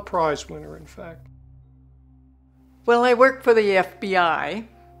Nobel Prize winner, in fact. Well, I work for the FBI,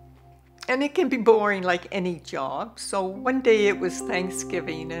 and it can be boring like any job. So one day it was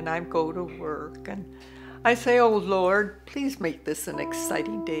Thanksgiving, and I go to work, and I say, "Oh Lord, please make this an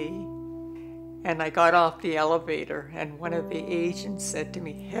exciting day." And I got off the elevator, and one of the agents said to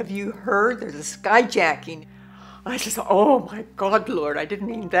me, "Have you heard there's a skyjacking?" I just, "Oh my God, Lord, I didn't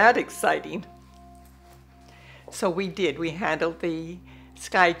mean that exciting." So we did. We handled the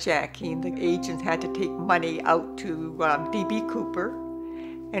skyjacking. The agents had to take money out to D.B. Cooper.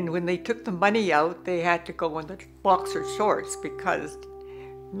 And when they took the money out, they had to go in the boxer shorts because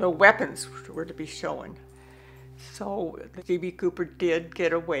no weapons were to be shown. So D.B. Cooper did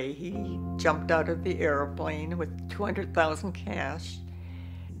get away. He jumped out of the airplane with $200,000 cash.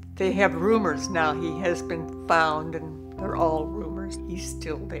 They have rumors now he has been found, and they're all rumors. He's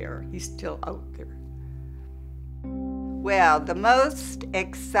still there. He's still out there. Well, the most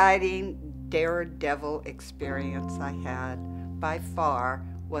exciting daredevil experience I had by far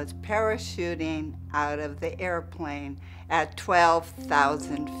was parachuting out of the airplane at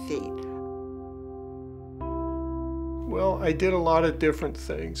 12,000 feet. Well, I did a lot of different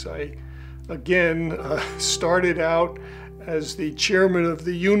things. I, again, started out as the chairman of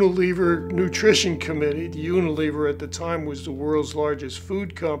the Unilever Nutrition Committee. The Unilever at the time was the world's largest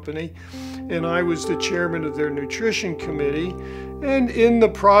food company, and I was the chairman of their nutrition committee. And in the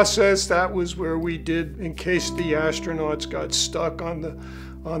process, that was where we did, in case the astronauts got stuck on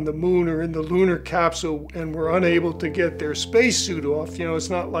the moon or in the lunar capsule and were unable to get their spacesuit off. You know, it's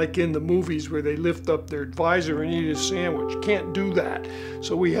not like in the movies where they lift up their visor and eat a sandwich. You can't do that.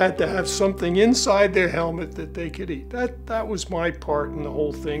 So we had to have something inside their helmet that they could eat. That was my part in the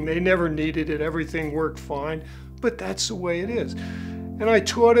whole thing. They never needed it. Everything worked fine, but that's the way it is. And I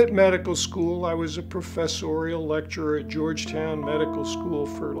taught at medical school. I was a professorial lecturer at Georgetown Medical School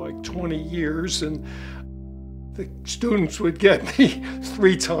for like 20 years, and the students would get me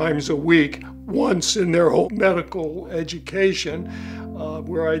 3 times a week, once in their whole medical education,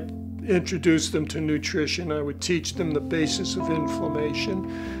 where I introduced them to nutrition. I would teach them the basis of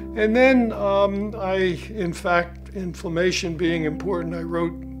inflammation. And then in fact, inflammation being important, I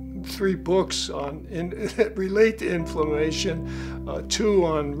wrote 3 books that relate to inflammation, 2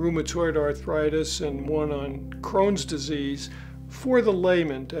 on rheumatoid arthritis and 1 on Crohn's disease, for the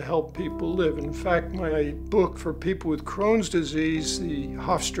layman to help people live. In fact, my book for people with Crohn's disease, the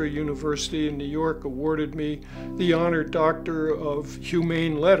Hofstra University in New York awarded me the Honored Doctor of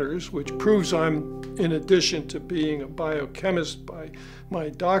Humane Letters, which proves I'm, in addition to being a biochemist by my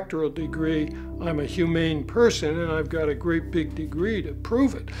doctoral degree, I'm a humane person, and I've got a great big degree to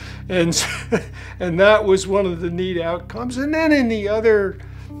prove it. And that was one of the neat outcomes. And then in the other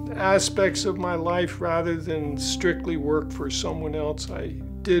aspects of my life, rather than strictly work for someone else, I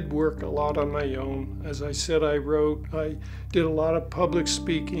did work a lot on my own. As I said, I wrote, I did a lot of public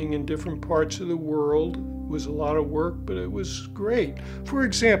speaking in different parts of the world. It was a lot of work, but it was great. For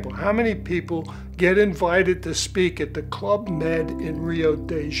example, how many people get invited to speak at the Club Med in Rio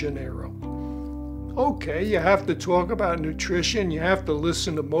de Janeiro? Okay, you have to talk about nutrition, you have to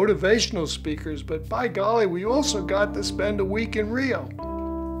listen to motivational speakers, but by golly, we also got to spend a week in Rio.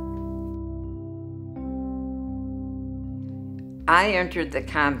 I entered the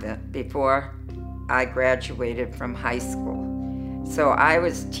convent before I graduated from high school. So I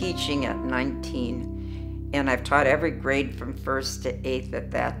was teaching at 19, and I've taught every grade from 1st to 8th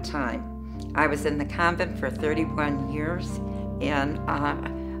at that time. I was in the convent for 31 years, and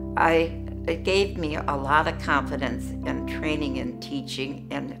it gave me a lot of confidence in training and teaching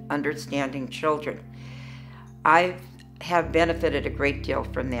and understanding children. I have benefited a great deal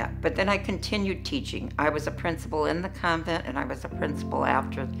from that. But then I continued teaching. I was a principal in the convent, and I was a principal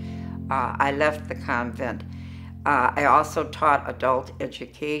after I left the convent. I also taught adult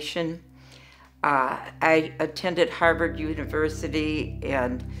education. I attended Harvard University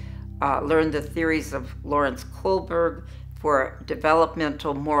and learned the theories of Lawrence Kohlberg for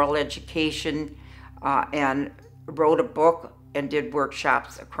developmental moral education, and wrote a book and did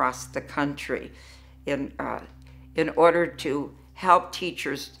workshops across the country in order to help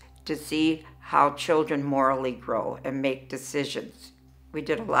teachers to see how children morally grow and make decisions. We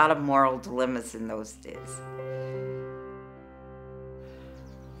did a lot of moral dilemmas in those days.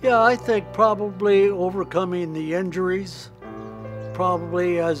 Yeah, I think probably overcoming the injuries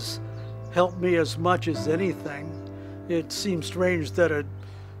probably has helped me as much as anything. It seems strange that a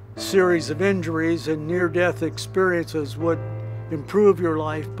series of injuries and near-death experiences would improve your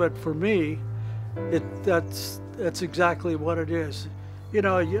life, but for me, that's exactly what it is. You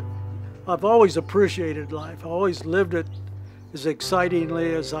know, I've always appreciated life. I always lived it as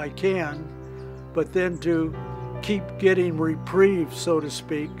excitingly as I can, but then to keep getting reprieve, so to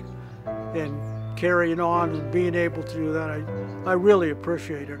speak, and carrying on and being able to do that, I really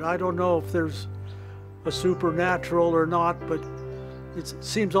appreciate it. I don't know if there's a supernatural or not, but it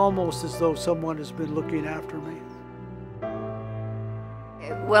seems almost as though someone has been looking after me.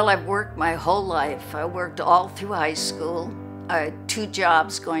 Well, I've worked my whole life. I worked all through high school. I had 2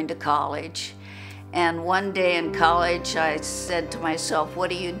 jobs going to college. And one day in college, I said to myself,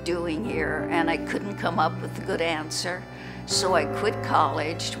 what are you doing here? And I couldn't come up with a good answer. So I quit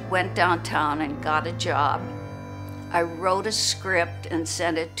college, went downtown and got a job. I wrote a script and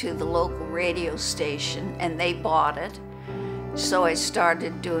sent it to the local radio station, and they bought it. So I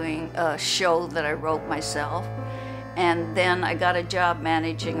started doing a show that I wrote myself. And then I got a job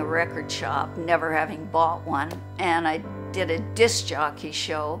managing a record shop, never having bought one. And I did a disc jockey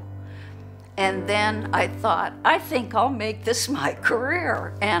show. And then I thought, I think I'll make this my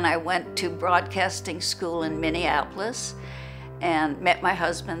career. And I went to broadcasting school in Minneapolis and met my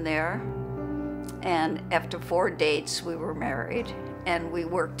husband there. And after 4 dates, we were married. And we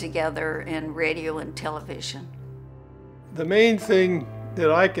worked together in radio and television. The main thing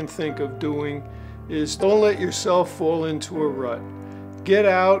that I can think of doing is don't let yourself fall into a rut. Get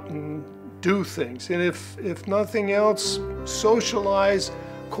out and do things. And if nothing else, socialize.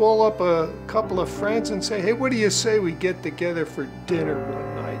 call up a couple of friends and say, hey, what do you say we get together for dinner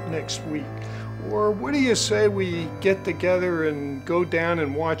one night next week? Or what do you say we get together and go down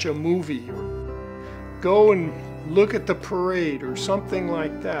and watch a movie? Or go and look at the parade or something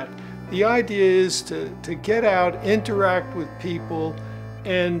like that. The idea is to get out, interact with people,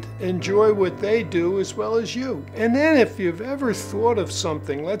 and enjoy what they do as well as you. And then if you've ever thought of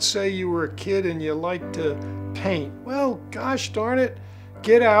something, let's say you were a kid and you liked to paint, well, gosh darn it,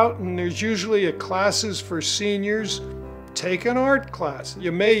 get out, and there's usually a classes for seniors. Take an art class.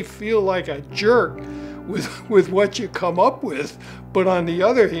 You may feel like a jerk with what you come up with, but on the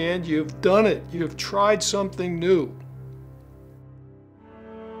other hand, you've done it. You've tried something new.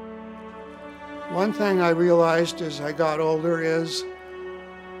 One thing I realized as I got older is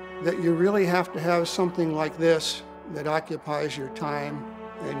that you really have to have something like this that occupies your time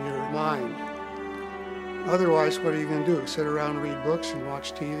and your mind. Otherwise, what are you going to do? Sit around and read books and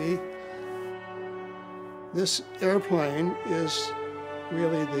watch TV? This airplane is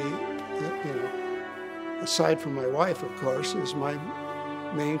really aside from my wife, of course, is my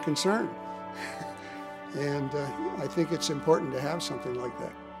main concern. And I think it's important to have something like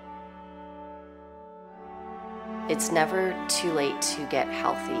that. It's never too late to get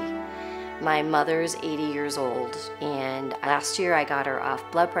healthy. My mother's 80 years old, and last year I got her off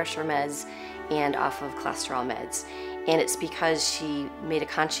blood pressure meds and off of cholesterol meds. And it's because she made a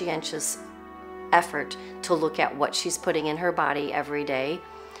conscientious effort to look at what she's putting in her body every day.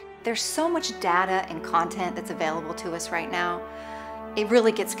 There's so much data and content that's available to us right now. It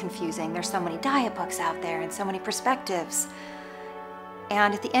really gets confusing. There's so many diet books out there and so many perspectives.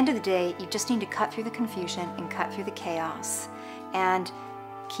 And at the end of the day, you just need to cut through the confusion and cut through the chaos. And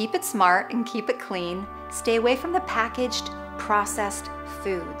keep it smart and keep it clean. Stay away from the packaged, processed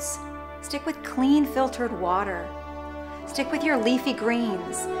foods. Stick with clean, filtered water. Stick with your leafy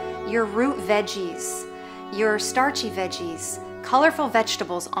greens, your root veggies, your starchy veggies, colorful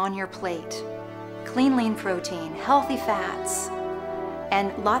vegetables on your plate, clean, lean protein, healthy fats,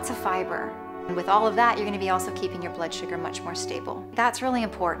 and lots of fiber. And with all of that, you're going to be also keeping your blood sugar much more stable. That's really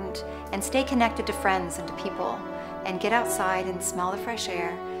important. And stay connected to friends and to people. And get outside and smell the fresh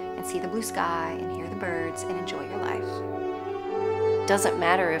air and see the blue sky and hear the birds and enjoy your life. Doesn't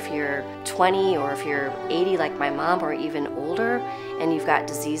matter if you're 20 or if you're 80 like my mom or even older and you've got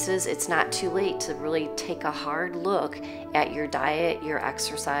diseases, it's not too late to really take a hard look at your diet, your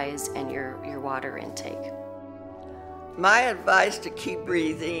exercise, and your water intake. My advice to keep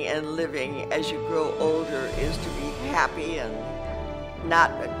breathing and living as you grow older is to be happy and not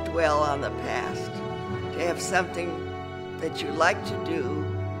dwell on the past. To have something that you like to do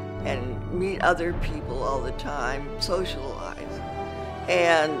and meet other people all the time, socialize.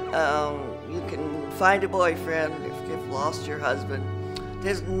 And you can find a boyfriend if you've lost your husband.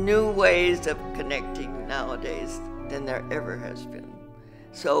 There's new ways of connecting nowadays than there ever has been.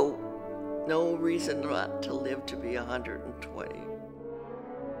 So no reason not to live to be 120.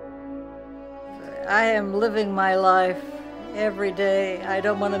 I am living my life every day. I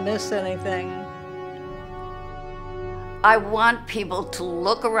don't want to miss anything. I want people to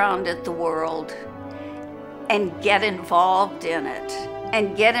look around at the world and get involved in it,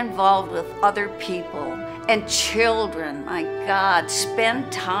 and get involved with other people and children. My God,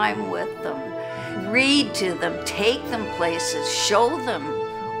 spend time with them, read to them, take them places, show them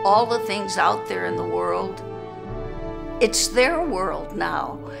all the things out there in the world. It's their world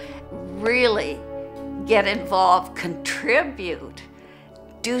now. Really get involved, contribute,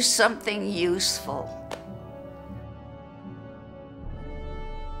 do something useful.